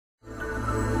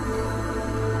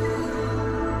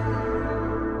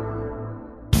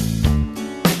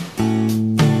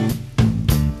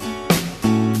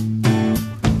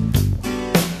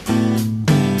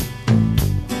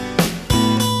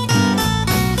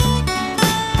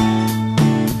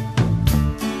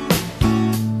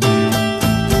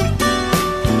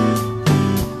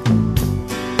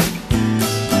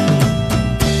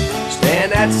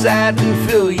outside and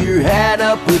fill your hat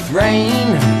up with rain.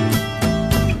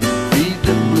 Feed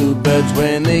the bluebirds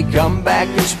when they come back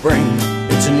in spring.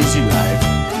 It's an easy life.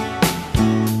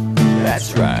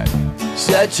 That's right,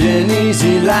 such an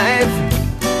easy life.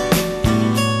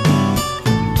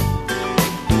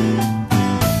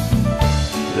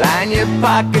 Line your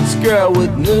pockets, girl,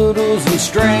 with noodles and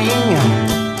string.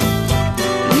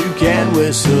 You can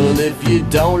whistle if you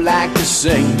don't like to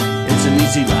sing. It's an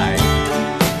easy life.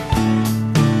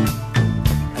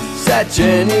 Such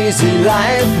an easy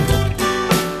life.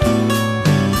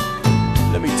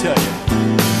 Let me tell you.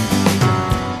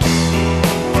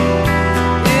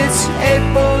 It's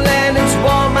April and it's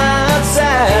warm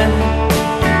outside,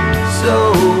 so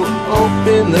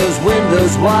open those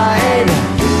windows wide.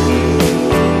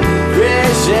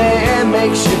 Fresh air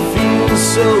makes you feel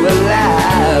so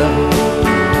alive.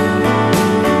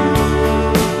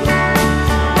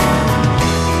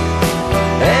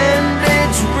 And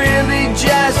it's really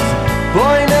just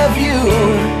point of view.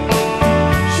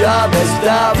 Sure, the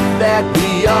stuff that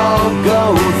we all go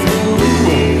through,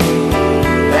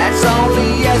 that's only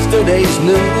yesterday's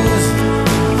news.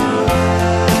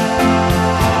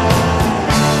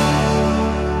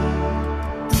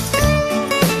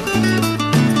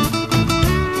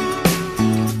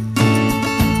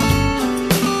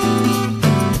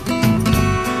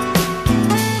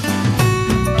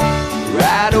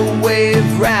 Ride a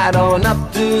wave right on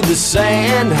up to the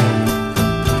sand.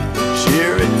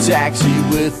 Share a taxi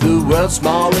with the world's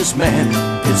smallest man.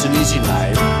 It's an easy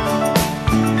life.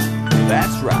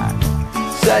 That's right,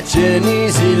 such an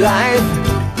easy life.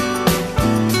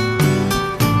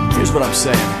 Here's what I'm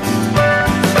saying.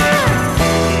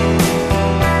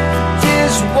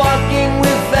 Just walking